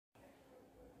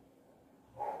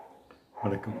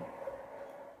வணக்கம்.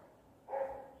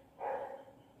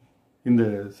 இந்த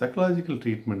சைக்காலஜிக்கல்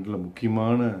ட்ரீட்மெண்ட்டில்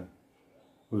முக்கியமான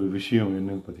ஒரு விஷயம்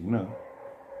என்னன்னு பார்த்தீங்கன்னா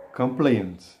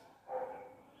கம்ப்ளையன்ஸ்.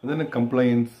 அது என்ன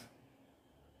கம்ப்ளையன்ஸ்?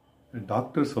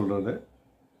 டாக்டர் சொல்கிறத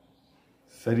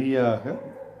சரியாக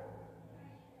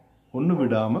ஒன்று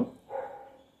விடாமல்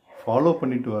ஃபாலோ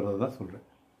பண்ணிட்டு வர்றது தான் சொல்கிறேன்.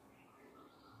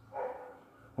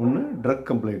 ஒன்று ட்ரக்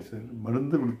கம்ப்ளைண்ட்ஸு,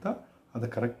 மருந்து கொடுத்தா அதை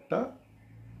கரெக்டாக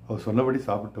அவர் சொன்னபடி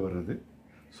சாப்பிட்டு வர்றது,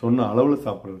 சொன்ன அளவில்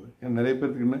சாப்பிட்றது. ஏன்னா நிறைய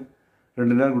பேருக்கு என்ன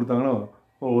 2 நேரம் கொடுத்தாங்கன்னா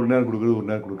ஒரு நேரம் கொடுக்குறது, ஒரு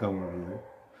நேரம் கொடுக்காம விடுறது.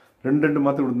 2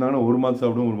 மாதம் கொடுத்தாங்கன்னா 1 மாதம்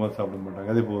சாப்பிடுவோம், 1 மாதம் சாப்பிட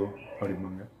மாட்டாங்க, அதே போதும்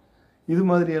அப்படிம்பாங்க. இது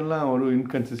மாதிரியெல்லாம் ஒரு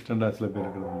இன்கன்சிஸ்டண்ட்டாக சில பேர்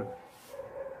இருக்கிறது உண்டு.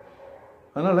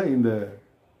 அதனால் இந்த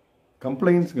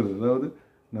கம்ப்ளைண்ட்ஸுங்கிறது, அதாவது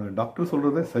நான் டாக்டர்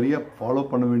சொல்கிறத சரியாக ஃபாலோ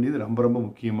பண்ண வேண்டியது ரொம்ப ரொம்ப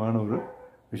முக்கியமான ஒரு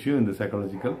விஷயம் இந்த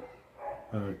சைக்காலஜிக்கல்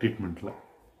ட்ரீட்மெண்ட்டில்.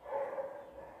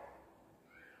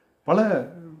 பல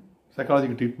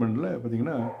சைக்காலஜிக்கல் ட்ரீட்மெண்ட்டில்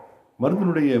பார்த்திங்கன்னா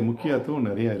மருந்தினுடைய முக்கியத்துவம்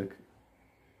நிறையா இருக்குது.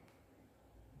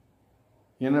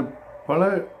 ஏன்னா பல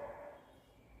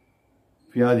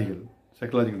வியாதிகள்,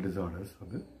 சைக்காலஜிக்கல் டிஸார்டர்ஸ்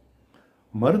வந்து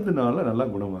மருந்துனால நல்லா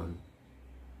குணமாகுது.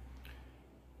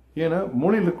 ஏன்னா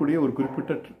மூளையில் இருக்கக்கூடிய ஒரு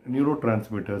குறிப்பிட்ட நியூரோ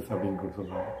டிரான்ஸ்மிட்டர்ஸ் அப்படின்னு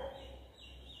சொல்கிறாங்க,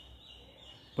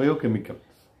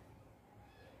 பயோகெமிக்கல்ஸ்,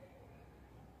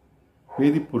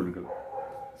 வேதிப்பொருட்கள்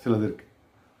சிலது இருக்கு.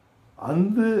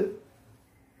 அந்த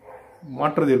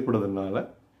மாற்றம் ஏற்படுறதுனால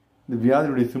இந்த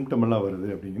வியாதியுடைய சிம்டம் எல்லாம் வருது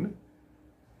அப்படின்னு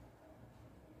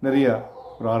நிறையா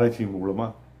ஒரு ஆராய்ச்சி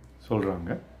மூலமாக சொல்கிறாங்க.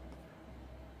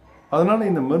 அதனால்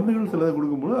இந்த மருந்துகள் சிலதை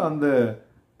கொடுக்கும்போது அந்த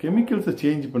கெமிக்கல்ஸை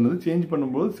சேஞ்ச்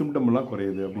பண்ணும்போது சிம்டம் எல்லாம்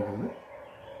குறையுது அப்படிங்கிறது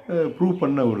ப்ரூவ்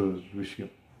பண்ண ஒரு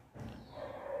விஷயம்.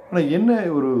 ஆனால் என்ன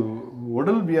ஒரு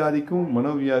உடல் வியாதிக்கும்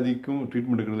மனோவியாதிக்கும்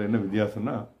ட்ரீட்மெண்ட் எடுக்கிறதுல என்ன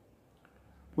வித்தியாசம்னா,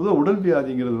 பொதுவாக உடல்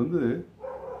வியாதிங்கிறது வந்து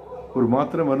ஒரு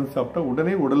மாத்திரை மருந்து சாப்பிட்டா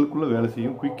உடனே உடலுக்குள்ளே வேலை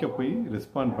செய்யும், குயிக்காக போய்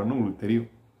ரெஸ்பாண்ட் பண்ண உங்களுக்கு தெரியும்.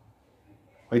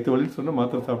 வயிற்று வலின்னு சொன்னால்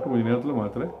மாத்திரை சாப்பிட்டு கொஞ்சம் நேரத்தில்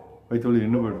மாத்திரை வயிற்று வலி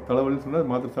நின்று போயிடும். தலைவலின்னு சொன்னால்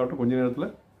மாத்திரை சாப்பிட்டு கொஞ்சம் நேரத்தில்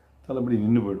தலைவலி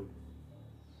நின்று போயிடும்,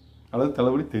 அதாவது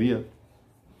தலைவலி தெரியாது.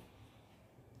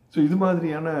 ஸோ இது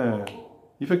மாதிரியான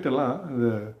இஃபெக்ட் எல்லாம் இந்த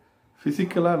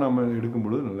ஃபிசிக்கலாக நம்ம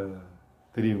எடுக்கும்பொழுது நல்லா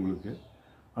தெரியும் உங்களுக்கு.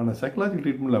 ஆனால் சைக்காலஜிக்கல்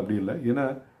ட்ரீட்மெண்ட்டில் அப்படி இல்லை. ஏன்னா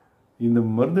இந்த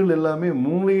மருந்துகள் எல்லாமே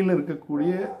மூளையில்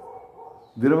இருக்கக்கூடிய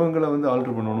திரவங்களை வந்து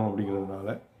ஆல்ட்ரு பண்ணணும்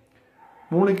அப்படிங்கிறதுனால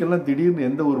மூளைக்கெல்லாம் திடீர்னு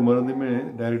எந்த ஒரு மருந்துமே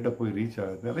டைரெக்டாக போய் ரீச்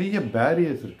ஆகாது. நிறைய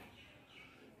பேரியர்ஸ் இருக்குது.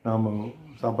 நாம்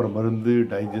சாப்பிட்ற மருந்து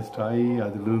டைஜஸ்ட் ஆகி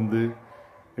அதிலிருந்து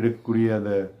எடுக்கக்கூடிய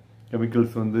அந்த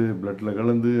கெமிக்கல்ஸ் வந்து பிளட்டில்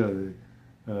கலந்து அது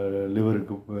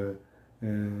லிவருக்கு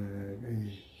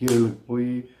ஈரலுக்கு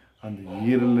போய் அந்த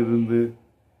ஈரலிருந்து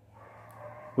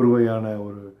ஒரு வகையான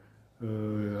ஒரு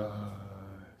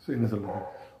என்ன சொல்கிறது,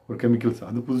 ஒரு கெமிக்கல்ஸ்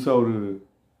அது புதுசாக ஒரு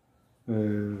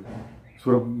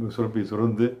சுரப்பி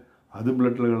சுரந்து அது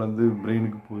பிளட்டில் கலந்து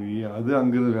பிரெயினுக்கு போய் அது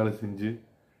அங்கேருந்து வேலை செஞ்சு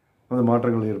அந்த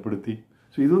மாற்றங்களை ஏற்படுத்தி,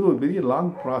 ஸோ இது வந்து ஒரு பெரிய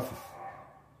லாங் ப்ராசஸ்.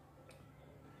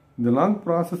 இந்த லாங்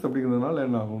ப்ராசஸ் அப்படிங்கிறதுனால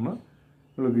என்ன ஆகும்னா,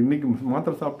 உங்களுக்கு இன்றைக்கி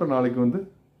மாத்திரை சாப்பிட்டா நாளைக்கு வந்து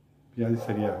வியாதி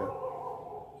சரியாகாது.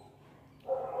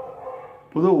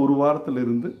 பொதுவாக 1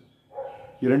 வாரத்திலிருந்து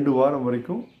 2 வாரம்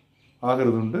வரைக்கும்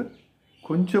ஆகிறது உண்டு,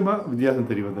 கொஞ்சமாக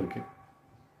வித்தியாசம் தெரிவதற்கு.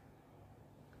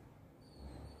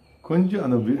 கொஞ்சம்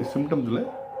அந்த சிம்டம்ஸில்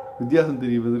வித்தியாசம்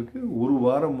தெரிவதற்கு 1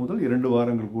 வாரம் முதல் 2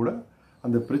 வாரங்கள் கூட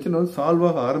அந்த பிரச்சனை வந்து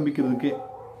சால்வாக ஆரம்பிக்கிறதுக்கே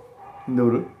இந்த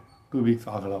ஒரு 2 வீக்ஸ்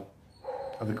ஆகலாம்.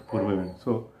 அதுக்கு பொறுமை வேணும்.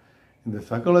 ஸோ இந்த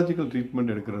சைக்காலஜிக்கல்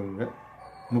ட்ரீட்மெண்ட் எடுக்கிறவங்க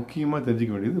முக்கியமாக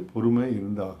தெரிஞ்சிக்க வேண்டியது பொறுமை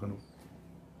இருந்து ஆகணும்,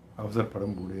 அவசரப்பட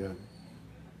முடியாது.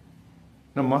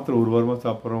 நம்ம மாத்திரை 1 வாரமாக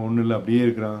சாப்பிட்றோம், ஒன்றும் இல்லை அப்படியே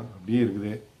இருக்கிறான், அப்படியே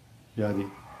இருக்குதே வியாதி,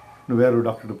 இன்னும் வேற ஒரு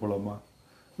டாக்டர்கிட்ட போகலாமா,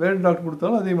 வேறு டாக்டர்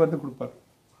கொடுத்தாலும் அதே மாதிரி தான் கொடுப்பார்.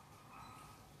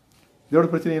 இதோட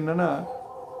பிரச்சனை என்னென்னா,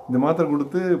 இந்த மாத்திரை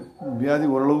கொடுத்து வியாதி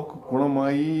ஓரளவுக்கு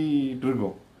குணமாகிட்டு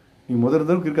இருக்கும், நீங்கள் முதல்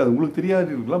தடவைக்கு இருக்காது, உங்களுக்கு தெரியாது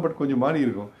இருக்கலாம், பட் கொஞ்சம் மாறி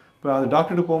இருக்கும். இப்போ அந்த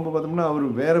டாக்டர்கிட்ட போகும்போது பார்த்தோம்னா அவர்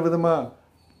வேறு விதமாக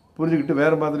புரிஞ்சுக்கிட்டு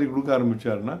வேறு மாத்திரை கொடுக்க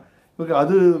ஆரம்பித்தாருன்னா இவருக்கு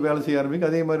அது வேலை செய்ய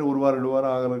ஆரம்பிக்கும். அதே மாதிரி 1 வாரம் 2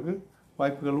 வாரம் ஆகிறதுக்கு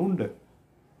வாய்ப்புகள் உண்டு.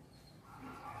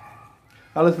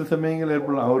 அதில் சில சமயங்கள்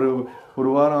ஏற்படலாம். அவர்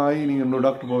 1 வாரம் ஆகி நீங்கள் இன்னொரு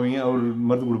டாக்டர் போவீங்க, அவர்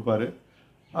மருந்து கொடுப்பாரு,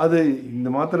 அது இந்த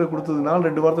மாத்திரை கொடுத்ததுனால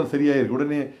 2 வாரத்தில் சரியாயிருக்கு,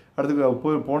 உடனே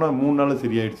அடுத்து போனால் 3 நாளில்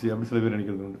சரியாயிடுச்சு அப்படி சில பேர்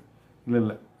நினைக்கிறது உண்டு.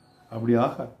 இல்லை அப்படி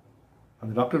ஆகாது.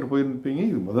 அந்த டாக்டர்கிட்ட போயிருப்பீங்க,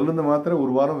 இது முதல்ல இந்த மாத்திரை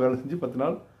 1 வாரம் வேலை செஞ்சு 10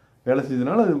 நாள் வேலை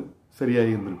செஞ்சதுனால அது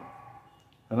சரியாகி இருந்திருக்கும்.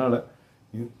 அதனால்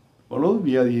அவ்வளோ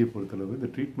வியாதியை பொறுத்தளவு இந்த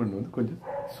ட்ரீட்மெண்ட் வந்து கொஞ்சம்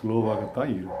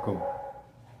ஸ்லோவாகத்தான் இருக்கும்.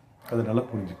 அதை நல்லா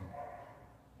புரிஞ்சுக்கணும்.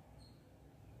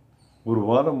 1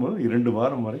 வாரம் முதல் 2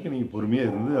 வாரம் வரைக்கும் நீங்கள் பொறுமையாக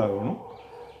இருந்து ஆகணும்,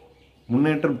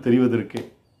 முன்னேற்றம் தெரிவதற்கே.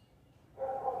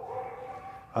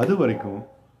 அது வரைக்கும்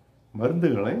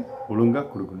மருந்துகளை ஒழுங்காக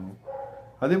கொடுக்கணும்.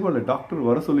 அதே போல் டாக்டர்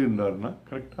வர சொல்லியிருந்தாருன்னா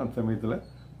கரெக்டாக அந்த சமயத்தில்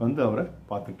வந்து அவரை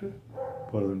பார்த்துட்டு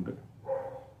போகிறது உண்டு.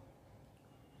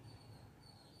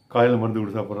 காலையில் மருந்து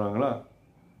கூட சாப்பிட்றாங்களா,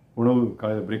 உணவு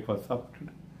காலையில் பிரேக்ஃபாஸ்ட்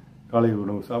சாப்பிட்டுட்டு காலை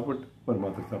உணவு சாப்பிட்டு ஒரு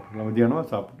மாத்திரை சாப்பிட்டுக்கலாம், மத்தியானமாக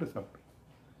சாப்பிட்டு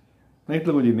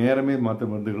நைட்டில் கொஞ்சம் நேரமே மாத்திரை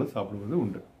மருந்துகளை சாப்பிடுவது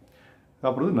உண்டு.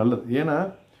 சாப்பிட்றது நல்லது. ஏன்னா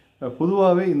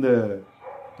பொதுவாகவே இந்த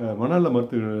மனநல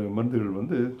மருந்துகள்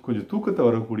வந்து கொஞ்சம் தூக்கத்தை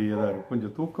வரக்கூடியதாக இருக்கும்.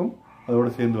 கொஞ்சம் தூக்கம் அதோடு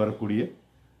சேர்ந்து வரக்கூடிய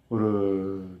ஒரு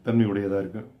தன்மையுடையதாக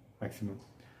இருக்குது மேக்சிமம்.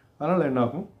 அதனால்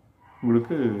என்னாகும்,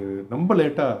 உங்களுக்கு ரொம்ப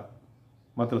லேட்டாக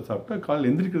மாத்திரை சாப்பிட்டா காலையில்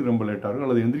எந்திரிக்கிறது ரொம்ப லேட்டாக இருக்கும்,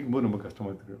 அல்லது எந்திரிக்கும் போது ரொம்ப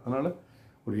கஷ்டமாக இருக்குது. அதனால்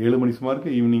ஒரு 7 மணி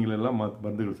சுமாருக்கு ஈவினிங்கில் எல்லாம்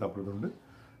மருந்துகள் சாப்பிட்றது உண்டு.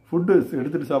 ஃபுட்டு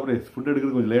எடுத்துகிட்டு ஃபுட்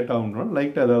எடுக்கிறது கொஞ்சம் லேட் ஆகும்னாலும்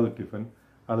லைட்டாக ஏதாவது டிஃபன்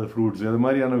அல்லது ஃப்ரூட்ஸ் அது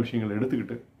மாதிரியான விஷயங்கள்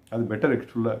எடுத்துக்கிட்டு அது பெட்டர்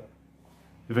ஆக்சுவலாக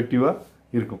எஃபெக்டிவாக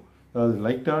இருக்கும். அதாவது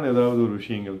லைட்டான ஏதாவது ஒரு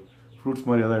விஷயங்கள் ஃப்ரூட்ஸ்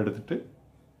மாதிரி ஏதாவது எடுத்துகிட்டு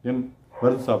தென்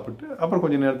மருந்து சாப்பிட்டு அப்புறம்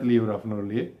கொஞ்சம் நேரத்துலேயே ஒரு 1/2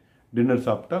 hourலேயே டின்னர்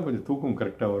சாப்பிட்டா கொஞ்சம் தூக்கம்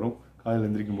கரெக்டாக வரும். காலையில்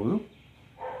எந்திரிக்கும் போதும்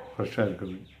ஃப்ரெஷ்ஷாக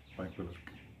இருக்கிறது வாய்ப்புகள்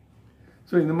இருக்குது.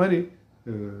 ஸோ இந்த மாதிரி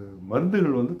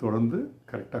மருந்துகள் வந்து தொடர்ந்து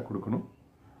கரெக்டாக கொடுக்கணும்.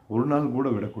 ஒரு நாள் கூட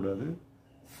விடக்கூடாது.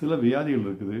 சில வியாதிகள்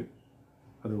இருக்குது,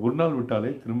 அது ஒரு நாள் விட்டாலே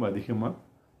திரும்ப அதிகமாக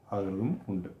ஆகிறதும்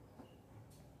உண்டு.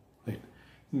 ரைட்.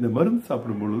 இந்த மருந்து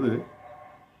சாப்பிடும் பொழுது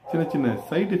சின்ன சின்ன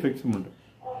சைட் எஃபெக்ட்ஸும் உண்டு.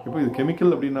 இப்போ இது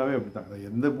கெமிக்கல் அப்படின்னாவே அப்படி தான்.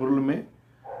 எந்த பொருளுமே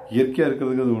இயற்கையாக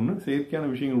இருக்கிறதுக்கு அது ஒன்று, செயற்கையான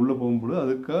விஷயங்கள் உள்ளே போகும்பொழுது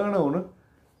அதுக்கான ஒன்று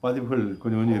பாதிப்புகள்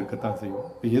கொஞ்சம் கொஞ்சம் இருக்கத்தான் செய்யும்.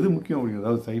 இப்போ எது முக்கியம் அப்படிங்கிறது,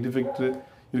 அதாவது சைட் எஃபெக்ட்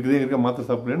இருக்க மாத்திரை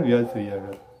சாப்பிட்றேன்னு வியாதி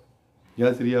சரியாகாது.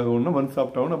 வியாதி சரியாகணும்னா மருந்து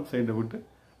சாப்பிட்டாவும் நம்ம சைட் எஃபெக்ட்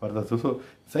வரதா. ஸோ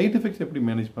சைட் எஃபெக்ட்ஸ் எப்படி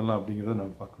மேனேஜ் பண்ணலாம் அப்படிங்கிறத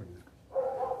நம்ம பார்க்க வேண்டியிருக்கு.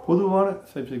 பொதுவான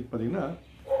சைட் எஃபெக்ட் பார்த்தீங்கன்னா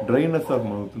ட்ரைனஸ் ஆஃப்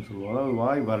மவுத்னு சொல்லுவோம். அதாவது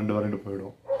வாய் வறண்டு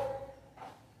போயிடும்,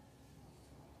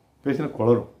 பேசினா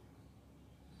குளரும்,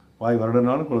 வாய்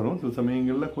வறண்டனாலும் குளரும். சில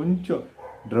சமயங்களில் கொஞ்சம்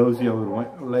ட்ரௌசியாக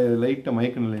வருவான், லைட்டாக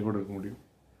மயக்க நிலையை கூட இருக்க முடியும்.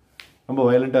 ரொம்ப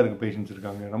வயலண்ட்டாக இருக்க பேஷண்ட்ஸ்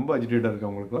இருக்காங்க, ரொம்ப அஜிடேட்டாக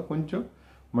இருக்கவங்களுக்குலாம் கொஞ்சம்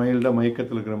மைல்டாக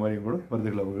மயக்கத்தில் இருக்கிற மாதிரி கூட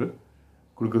மருந்துகள் அவங்க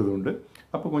கொடுக்கறது உண்டு.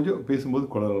 அப்போ கொஞ்சம் பேசும்போது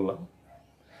குளரலாம்.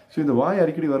 ஸோ இந்த வாய்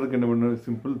அடிக்கடி வர்றதுக்கு என்ன பண்ண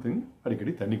சிம்பிள் திங்,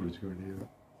 அடிக்கடி தண்ணி குடிச்சிக்க வேண்டியது.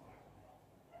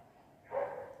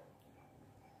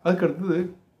 அதுக்கடுத்தது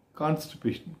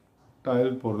கான்ஸ்டிபேஷன்.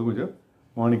 டாய்லெட் போகிறது கொஞ்சம்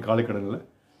மார்னிங் காலை கடனில்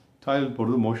டாய்லெட்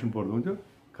போகிறது மோஷன் போகிறது கொஞ்சம்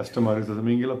கஷ்டமாக இருக்குது. சில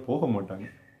சமயங்கள்லாம் போக மாட்டாங்க.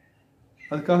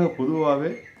 அதுக்காக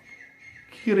பொதுவாகவே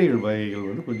கீரைகள் வகைகள்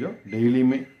வந்து கொஞ்சம்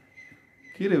டெய்லியுமே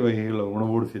கீரை வகைகளை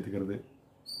உணவோடு சேர்த்துக்கிறது.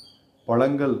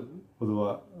 பழங்கள்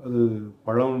பொதுவாக அது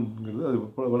பழங்கிறது அது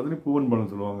பழத்துலேயும் பூவன்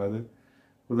பழம் சொல்லுவாங்க, அது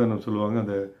உதாரணம் சொல்லுவாங்க,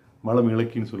 அந்த மலம்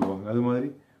இலக்கின்னு சொல்லுவாங்க. அது மாதிரி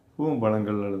பூவன்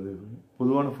பழங்கள் அல்லது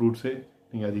பொதுவான ஃப்ரூட்ஸே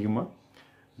நீங்கள் அதிகமாக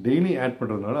டெய்லி ஆட்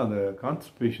பண்ணுறதுனால அந்த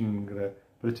கான்ஸ்டிபேஷனுங்கிற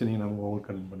பிரச்சனையை நம்ம ஓவர்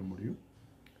கம் பண்ண முடியும்.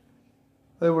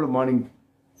 அதே போல் மார்னிங்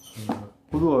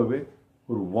பொதுவாகவே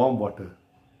ஒரு வார்ம் வாட்டர்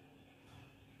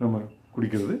நம்ம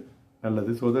குடிக்கிறது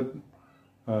நல்லது. ஸோ தட்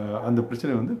அந்த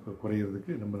பிரச்சனை வந்து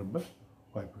குறையிறதுக்கு ரொம்ப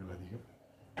வாய்ப்புகள் அதிகம்.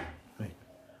 ரைட்.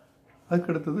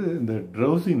 அதுக்கடுத்தது இந்த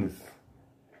ட்ரௌசினஸ்.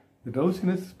 இந்த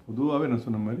ட்ரௌசினஸ் பொதுவாகவே நான்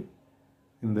சொன்ன மாதிரி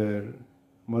இந்த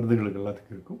மருந்துகளுக்கு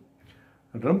எல்லாத்துக்கும் இருக்கும்.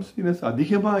 ட்ரௌசினஸ்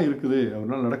அதிகமாக இருக்குது,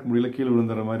 அவரால் நடக்க முடியல, கீழே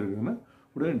விழுந்துற மாதிரி இருக்குதுன்னா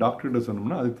உடனே டாக்டர்கிட்ட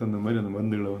சொன்னோம்னா அதுக்கு தகுந்த மாதிரி அந்த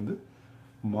மருந்துகளை வந்து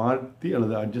மாற்றி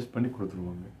அல்லது அட்ஜஸ்ட் பண்ணி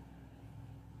கொடுத்துருவாங்க.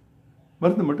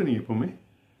 மருந்து மட்டும் நீங்கள் எப்போவுமே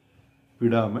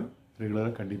விடாமல்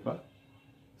ரெகுலராக கண்டிப்பாக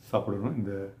சாப்பிடணும்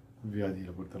இந்த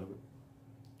வியாதிகளை பொறுத்தளவு.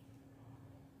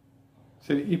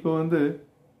 சரி, இப்போ வந்து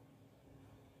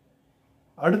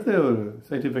அடுத்த ஒரு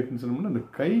சைட் எஃபெக்ட்னு சொன்னோம்னா அந்த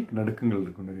கை நடுக்கங்கள்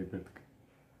இருக்கும். நிறைய பேர்த்துக்கு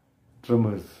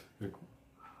ட்ரெமர்ஸ் இருக்கும்.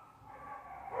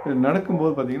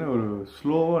 நடக்கும்போது பார்த்தீங்கன்னா ஒரு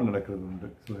ஸ்லோவாக நடக்கிறது உண்டு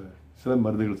சில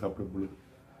மருந்துகள் சாப்பிடும் பொழுது.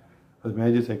 அது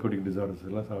மேஜர் சைக்கோட்டிக் டிசார்டர்ஸ்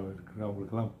எல்லாம் இருக்குது,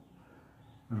 அவங்களுக்கெல்லாம்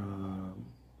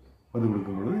மருந்து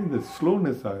கொடுக்கும் பொழுது இந்த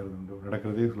ஸ்லோனஸ் ஆகிறது உண்டு,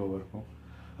 நடக்கிறதே ஸ்லோவாக இருக்கும்.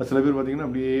 அது சில பேர் பார்த்திங்கன்னா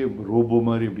அப்படியே ரோபோ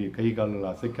மாதிரி அப்படியே கை கால்கள்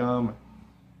அசைக்காமல்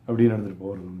அப்படியே நடந்துட்டு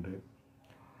போகிறது உண்டு.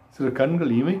 சில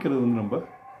கண்கள் இமைக்கிறது வந்து ரொம்ப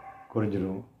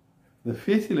குறைஞ்சிடும். இந்த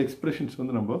ஃபேஷியல் எக்ஸ்ப்ரெஷன்ஸ்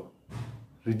வந்து ரொம்ப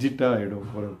ரிஜிட்டாக ஆகிடும்,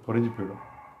 குறைஞ்சி போயிடும்.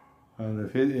 அந்த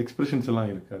எக்ஸ்ப்ரெஷன்ஸ்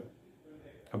எல்லாம் இருக்காது,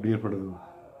 அப்படி ஏற்படுறது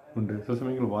உண்டு. சில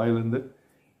சமயங்கள் வாயிலேருந்து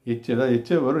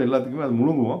எச்ச வரும், எல்லாத்துக்குமே அது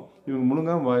முழுங்குவோம். இவங்க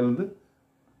முழுங்காமல் வாயிலேருந்து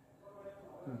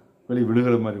வெளியே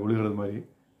விழுகிறது மாதிரி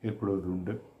ஏற்படுவது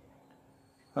உண்டு.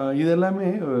 இது எல்லாமே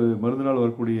மருந்தினால்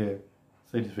வரக்கூடிய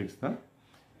சைட் எஃபெக்ட்ஸ் தான்.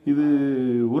 இது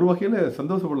ஒரு வகையில்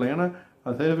சந்தோஷப்படலாம். ஏன்னா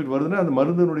சைட் எஃபெக்ட் வருதுன்னா அந்த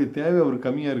மருந்தினுடைய தேவை அவருக்கு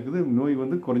கம்மியாக இருக்குது, நோய்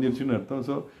வந்து குறைஞ்சிருச்சுன்னு அர்த்தம்.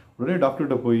 ஸோ உடனே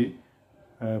டாக்டர்கிட்ட போய்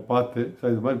பார்த்து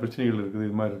சார் இது மாதிரி பிரச்சனைகள் இருக்குது,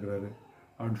 இது மாதிரி இருக்கிறாரு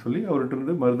அப்படின்னு சொல்லி அவர்கிட்ட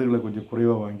இருந்து மருந்துகளை கொஞ்சம்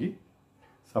குறைவாக வாங்கி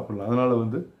சாப்பிட்லாம். அதனால்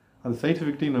வந்து அந்த சைட்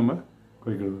எஃபெக்டையும் நம்ம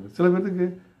குறைக்கிறது. சில பேருக்கு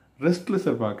ரெஸ்ட்லெஸ்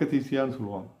இருப்பாங்க, அக்கத்தீசியான்னு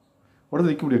சொல்லுவாங்க. உடனே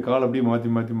வைக்க முடியாது, கால் அப்படியே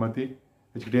மாற்றி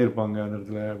வச்சுக்கிட்டே இருப்பாங்க, அந்த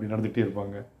இடத்துல அப்படி நடந்துகிட்டே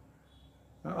இருப்பாங்க.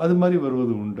 அது மாதிரி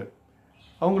வருவது உண்டு.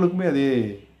 அவங்களுக்குமே அதே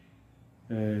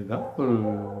தான் ஒரு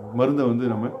மருந்தை வந்து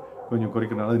நம்ம கொஞ்சம்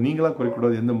குறைக்கணும். அது நீங்களாக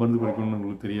குறைக்கக்கூடாது, எந்த மருந்து குறைக்கணும்னு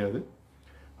உங்களுக்கு தெரியாது.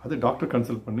 அது டாக்டர்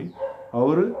கன்சல்ட் பண்ணி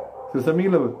அவர் சில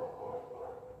சமயங்களில்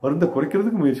மருந்தை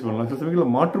குறைக்கிறதுக்கு முயற்சி பண்ணலாம், சில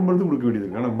சமயங்களில் மாற்று மருந்து கொடுக்க வேண்டியது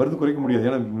இருக்குது. ஆனால் மருந்து குறைக்க முடியாது,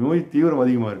 ஏன்னா நோய் தீவிரம்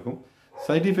அதிகமாக இருக்கும்.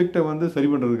 சைட் எஃபெக்டை வந்து சரி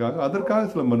பண்ணுறதுக்காக அதற்காக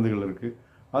சில மருந்துகள் இருக்குது,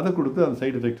 அதை கொடுத்து அந்த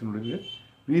சைடு எஃபெக்டினுடைய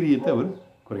வீரியத்தை அவர்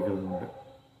குறைக்கிறது உண்டு.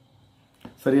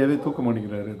 சரியாகவே தூங்க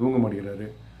மாட்டேங்கிறாரு,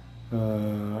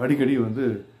 அடிக்கடி வந்து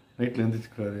நைட்டில்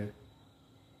எழுந்திரிச்சுக்கிறாரு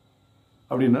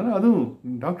அப்படின்னா அதுவும்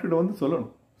டாக்டர்கிட்ட வந்து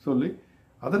சொல்லணும். சொல்லி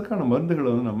அதற்கான மருந்துகளை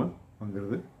வந்து நம்ம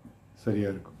வாங்கிறது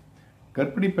சரியாக இருக்கும்.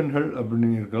 கர்ப்பிணி பெண்கள்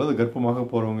அப்படின்னு இருக்கிறது, கர்ப்பமாக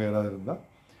போகிறவங்க யாராவது இருந்தால்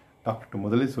டாக்டர்கிட்ட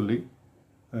முதலே சொல்லி,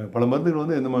 பல மருந்துகள்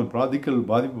வந்து எந்த மாதிரி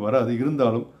பாதிப்பு வராது,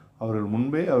 இருந்தாலும் அவர்கள்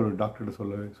முன்பே அவர்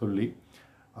டாக்டர்கிட்ட சொல்லி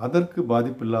அதற்கு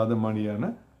பாதிப்பு இல்லாத மாதிரியான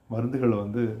மருந்துகளை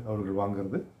வந்து அவர்கள்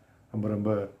வாங்கிறது ரொம்ப ரொம்ப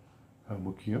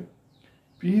முக்கியம்.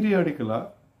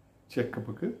 பீரியாடிக்கலாக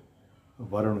செக்கப்புக்கு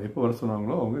வரணும். எப்போ வர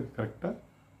சொன்னாங்களோ அவங்க கரெக்டாக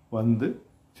வந்து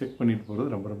செக் பண்ணிட்டு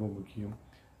போகிறது ரொம்ப ரொம்ப முக்கியம்.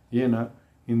 ஏன்னா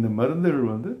இந்த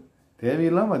மருந்துகள் வந்து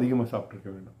தேவையில்லாமல் அதிகமாக சாப்பிட்ருக்க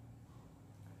வேண்டும்.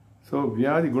 ஸோ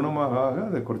வியாதி குணமாக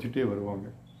அதை குறைச்சிட்டே வருவாங்க.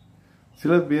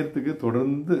 சில பேர்த்துக்கு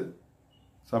தொடர்ந்து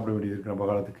சாப்பிட வேண்டியது இருக்குது. நம்ம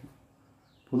காலத்துக்கு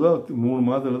பொதுவாக 3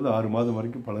 மாதத்துலேருந்து 6 மாதம்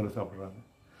வரைக்கும் பலர் சாப்பிட்றாங்க.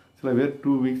 சில பேர்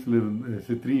 2 வீக்ஸ்லேருந்து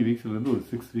 3 வீக்ஸ்லேருந்து ஒரு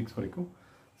 6 வீக்ஸ் வரைக்கும்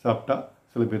சாப்பிட்டா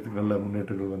சில பேர்த்துக்கு நல்ல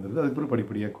முன்னேற்றங்கள் வந்துடுது. அதுக்கப்புறம்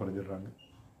படிப்படியாக குறைஞ்சிடுறாங்க.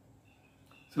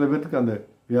 சில பேர்த்துக்கு அந்த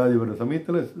வியாதி வர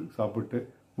சமயத்தில் சாப்பிட்டு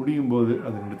முடியும் போது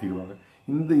அதை நிறுத்திடுவாங்க.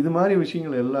 இது மாதிரி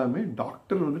விஷயங்கள் எல்லாமே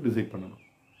டாக்டர் வந்து டிசைட் பண்ணணும்.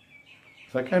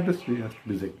 சைக்காட்ரிஸ்ட்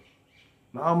டிசைட்,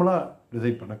 நாமளாக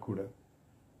டிசைட் பண்ணக்கூடாது.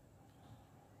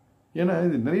 ஏன்னா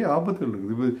இது நிறைய ஆபத்துகள்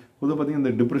இருக்குது. இப்போ பொதுவாக பார்த்தீங்கன்னா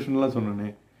இந்த டிப்ரெஷன்லாம் சொன்னேனே,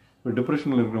 இப்போ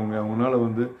டிப்ரெஷனில் இருக்கிறவங்க அவங்களால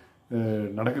வந்து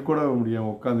நடக்கக்கூட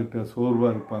முடியாமல் உட்காந்துட்டு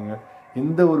சோர்வாக இருப்பாங்க.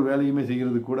 எந்த ஒரு வேலையுமே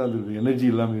செய்கிறதுக்கு கூட அது எனர்ஜி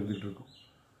இல்லாமல் இருந்துகிட்டு இருக்கும்.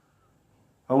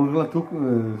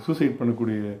 அவங்களுக்கெல்லாம் சூசைட்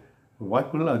பண்ணக்கூடிய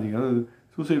வாய்ப்புகள் அதிகம். அதாவது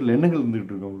சூசைடில் எண்ணங்கள்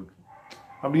இருந்துகிட்டு இருக்கும் அவங்களுக்கு.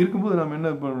 அப்படி இருக்கும்போது நம்ம என்ன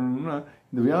பண்ணணும்னா,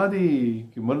 இந்த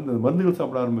வியாதிக்கு மருந்துகள்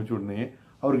சாப்பிட ஆரம்பித்த உடனே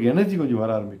அவருக்கு எனர்ஜி கொஞ்சம்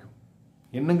வர ஆரம்பிக்கும்,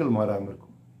 எண்ணங்கள் மாறாமல்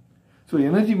இருக்கும். ஸோ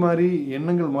எனர்ஜி மாறி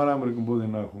எண்ணங்கள் மாறாமல் இருக்கும்போது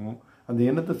என்ன ஆகும், அந்த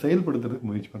எண்ணத்தை செயல்படுத்துறதுக்கு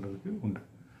முயற்சி பண்ணுறதுக்கு உண்டு.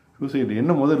 சூசைடு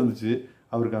எண்ணம் முதல் இருந்துச்சு,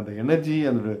 அவருக்கு அந்த எனர்ஜி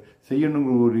அந்த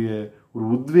செய்யணுங்கிற ஒரு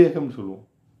உத்வேகம் சொல்லுவோம்,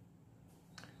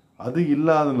 அது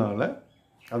இல்லாதனால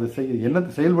அதை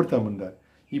எண்ணத்தை செயல்படுத்தாமல் இருந்தார்.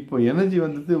 இப்போ எனர்ஜி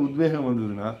வந்தது, உத்வேகம்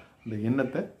வந்ததுன்னா அந்த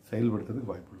எண்ணத்தை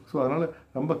செயல்படுத்துறதுக்கு வாய்ப்பு இருக்குது. ஸோ அதனால்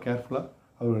ரொம்ப கேர்ஃபுல்லாக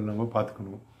அவரை நம்ம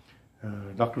பார்த்துக்கணும்.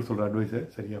 டாக்டர் சொல்கிற அட்வைஸை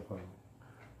சரியாக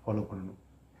ஃபாலோ பண்ணணும்.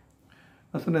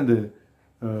 நான் சொன்னேன், இந்த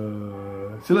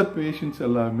சில பேஷண்ட்ஸ்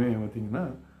எல்லாமே பார்த்திங்கன்னா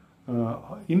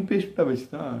இன்பேஷண்ட்டாக வச்சு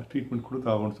தான் ட்ரீட்மெண்ட்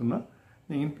கொடுத்தாகணும்னு சொன்னால்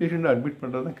நீங்கள் இன்பேஷண்ட்டாக அட்மிட்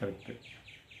பண்ணுறது தான் கரெக்டு.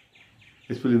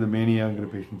 எஸ்பெஷலி இந்த மேனியாங்கிற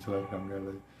பேஷண்ட்ஸ் எல்லாம் இருக்காங்க,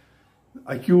 அல்லது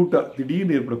அக்யூட்டாக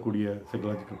திடீர்னு ஏற்படக்கூடிய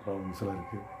சைக்கலாஜிக்கல் ப்ராப்ளம்ஸ் எல்லாம்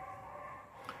இருக்குது.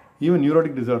 Even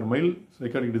neurotic disorder, mild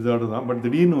psychotic disorder தான், பட்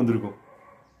திடீர்னு வந்திருக்கும்,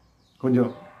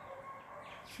 கொஞ்சம்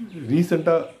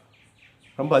ரீசெண்டாக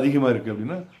ரொம்ப அதிகமாக இருக்குது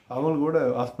அப்படின்னா அவங்களுக்கு கூட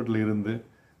ஹாஸ்பிட்டலில் இருந்து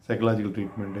சைக்கலாஜிக்கல்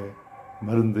ட்ரீட்மெண்ட்டு,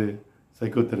 மருந்து,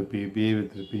 சைக்கோதெரப்பி,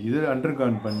 பிஹேவியர் தெரப்பி இதை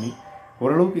அண்டர்கான் பண்ணி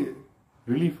ஓரளவுக்கு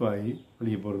ரிலீஃப் ஆகி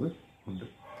வெளியே போகிறது உண்டு.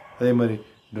 அதே மாதிரி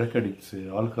ட்ரக் அடிக்ட்ஸு,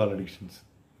 ஆல்கஹால் அடிக்ஷன்ஸ்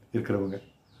இருக்கிறவங்க,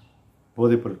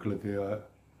 போதைப் பொருட்களுக்கு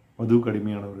மதுவுக்கு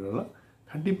அடிமையானவர்களெல்லாம்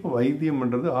கண்டிப்பாக வைத்தியம்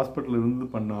பண்ணுறது ஹாஸ்பிட்டலில் இருந்து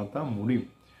பண்ணால் தான் முடியும்.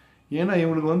 ஏன்னா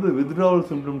இவங்களுக்கு வந்து வித்ட்ராவல்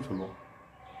சிம்டம்ஸ் சொல்லுவோம்.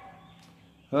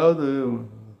 அதாவது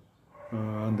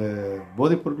அந்த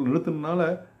போதைப் பொருட்கள் நிறுத்தினால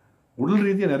உடல்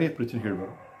ரீதியாக நிறைய பிரச்சனைகள்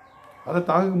வரும். அதை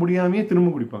தாங்க முடியாமையே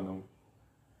திரும்ப குடிப்பாங்க அவங்க.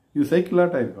 இது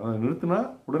சைக்கிளாட்டாக இருக்கும். அதை நிறுத்தினா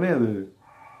உடனே அது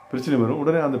பிரச்சனை வரும்,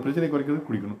 உடனே அந்த பிரச்சனை குறைக்கிறதுக்கு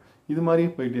குடிக்கணும். இது மாதிரியே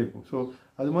போயிட்டே இருக்கும். ஸோ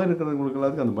அது மாதிரி இருக்கிறவங்களுக்கு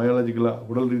எல்லாத்துக்கும் அந்த பயாலஜிக்கலாக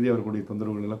உடல் ரீதியாக வரக்கூடிய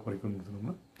தொந்தரவுகள் எல்லாம் குறைக்கணும்னு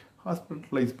சொன்னோம்னா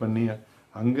ஹாஸ்பிட்டலைஸ் பண்ணி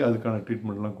அங்கே அதுக்கான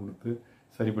ட்ரீட்மெண்ட்லாம் கொடுத்து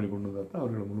சரி பண்ணி கொண்டு வந்தால் தான்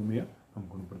அவர்களை முழுமையாக நம்ம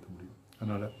குணப்படுத்த முடியும்.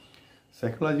 அதனால்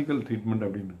சைக்கலாஜிக்கல் ட்ரீட்மெண்ட்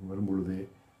அப்படின்னு வரும்பொழுதே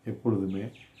எப்பொழுதுமே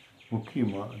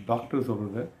முக்கியமாக டாக்டர்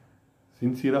சொல்கிறத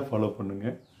சின்சியராக ஃபாலோ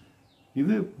பண்ணுங்கள்.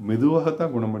 இது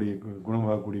மெதுவாகத்தான்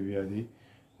குணமாகக்கூடிய வியாதி.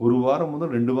 1 வாரம்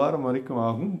முதல் 2 வாரம் வரைக்கும்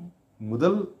ஆகும்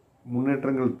முதல்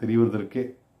முன்னேற்றங்கள் தெரிவதற்கே.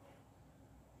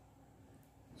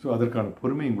 ஸோ அதற்கான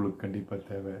பொறுமை உங்களுக்கு கண்டிப்பாக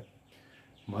தேவை.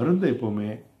 மருந்தை எப்போவுமே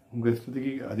உங்கள்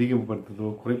இஷ்டத்துக்கு அதிகப்படுத்துவதோ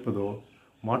குறைப்பதோ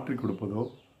மாற்றி கொடுப்பதோ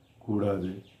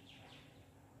கூடாது.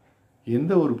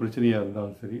 எந்த ஒரு பிரச்சனையாக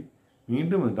இருந்தாலும் சரி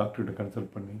மீண்டும் அந்த டாக்டர்கிட்ட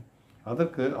கன்சல்ட் பண்ணி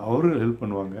அதற்கு அவர்கள் ஹெல்ப்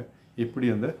பண்ணுவாங்க. எப்படி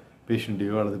அந்த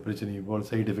பேஷண்ட்டையோ அல்லது பிரச்சனையோ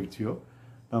சைடு எஃபெக்ட்ஸையோ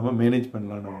நாம் மேனேஜ்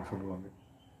பண்ணலான்னு அவங்க சொல்லுவாங்க.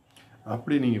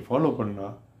 அப்படி நீங்கள் ஃபாலோ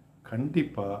பண்ணால்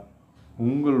கண்டிப்பாக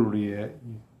உங்களுடைய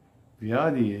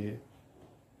வியாதியை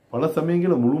பல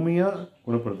சமயங்களில் முழுமையாக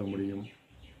குணப்படுத்த முடியும்.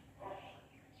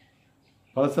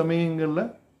 பல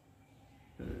சமயங்களில்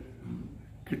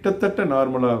கிட்டத்தட்ட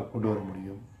நார்மலாக கொண்டு வர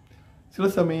முடியும். சில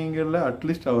சமயங்களில்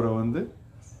அட்லீஸ்ட் அவரை வந்து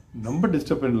ரொம்ப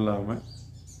டிஸ்டர்ப் இல்லாமல்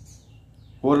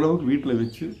ஓரளவுக்கு வீட்டில்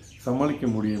வச்சு சமாளிக்க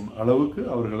முடியும் அளவுக்கு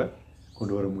அவர்களை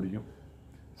கொண்டு வர முடியும்.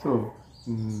 ஸோ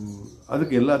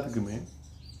அதுக்கு எல்லாத்துக்குமே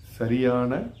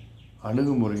சரியான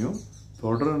அணுகுமுறையும்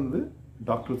தொடர்ந்து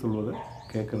டாக்டர் சொல்வதை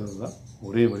கேட்கறது தான்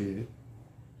ஒரே வழியே.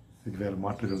 இதுக்கு வேறு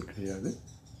மாற்றுகள் கிடையாது.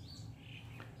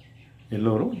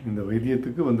 எல்லோரும் இந்த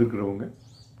வைத்தியத்துக்கு வந்திருக்கிறவங்க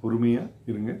பொறுமையாக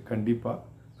இருங்க. கண்டிப்பாக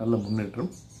நல்ல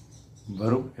முன்னேற்றம்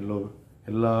வரும்.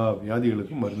 எல்லா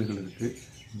வியாதிகளுக்கும் மருந்துகள் இருக்குது,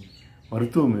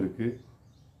 மருத்துவம் இருக்குது.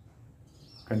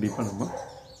 கண்டிப்பாக நம்ம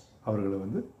அவர்களை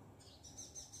வந்து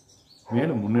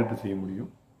மேலும் முன்னேற்றம் செய்ய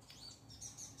முடியும்.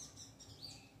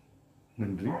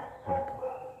 நன்றி, வணக்கம்.